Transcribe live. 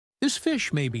This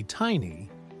fish may be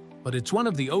tiny, but it's one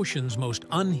of the ocean's most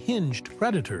unhinged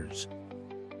predators.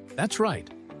 That's right.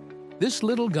 This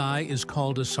little guy is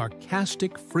called a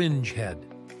sarcastic fringehead,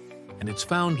 and it's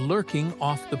found lurking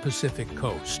off the Pacific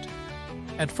coast.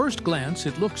 At first glance,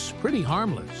 it looks pretty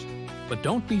harmless, but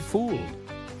don't be fooled.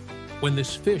 When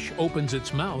this fish opens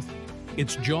its mouth,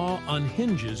 its jaw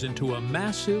unhinges into a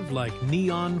massive, like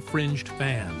neon-fringed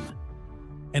fan.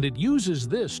 And it uses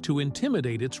this to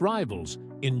intimidate its rivals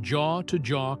in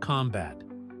jaw-to-jaw combat.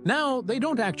 Now, they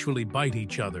don't actually bite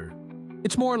each other.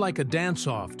 It's more like a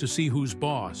dance-off to see who's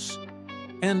boss.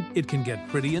 And it can get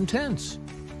pretty intense.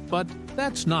 But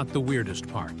that's not the weirdest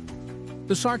part.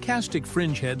 The sarcastic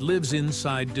fringehead lives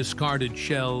inside discarded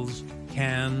shells,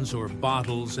 cans, or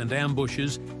bottles and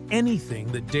ambushes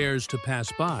anything that dares to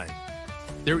pass by.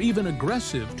 They're even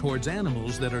aggressive towards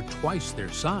animals that are twice their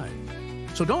size.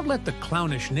 So don't let the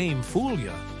clownish name fool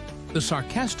you. The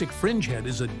sarcastic fringehead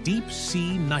is a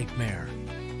deep-sea nightmare.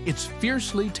 It's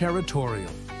fiercely territorial,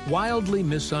 wildly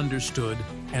misunderstood,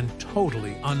 and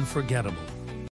totally unforgettable.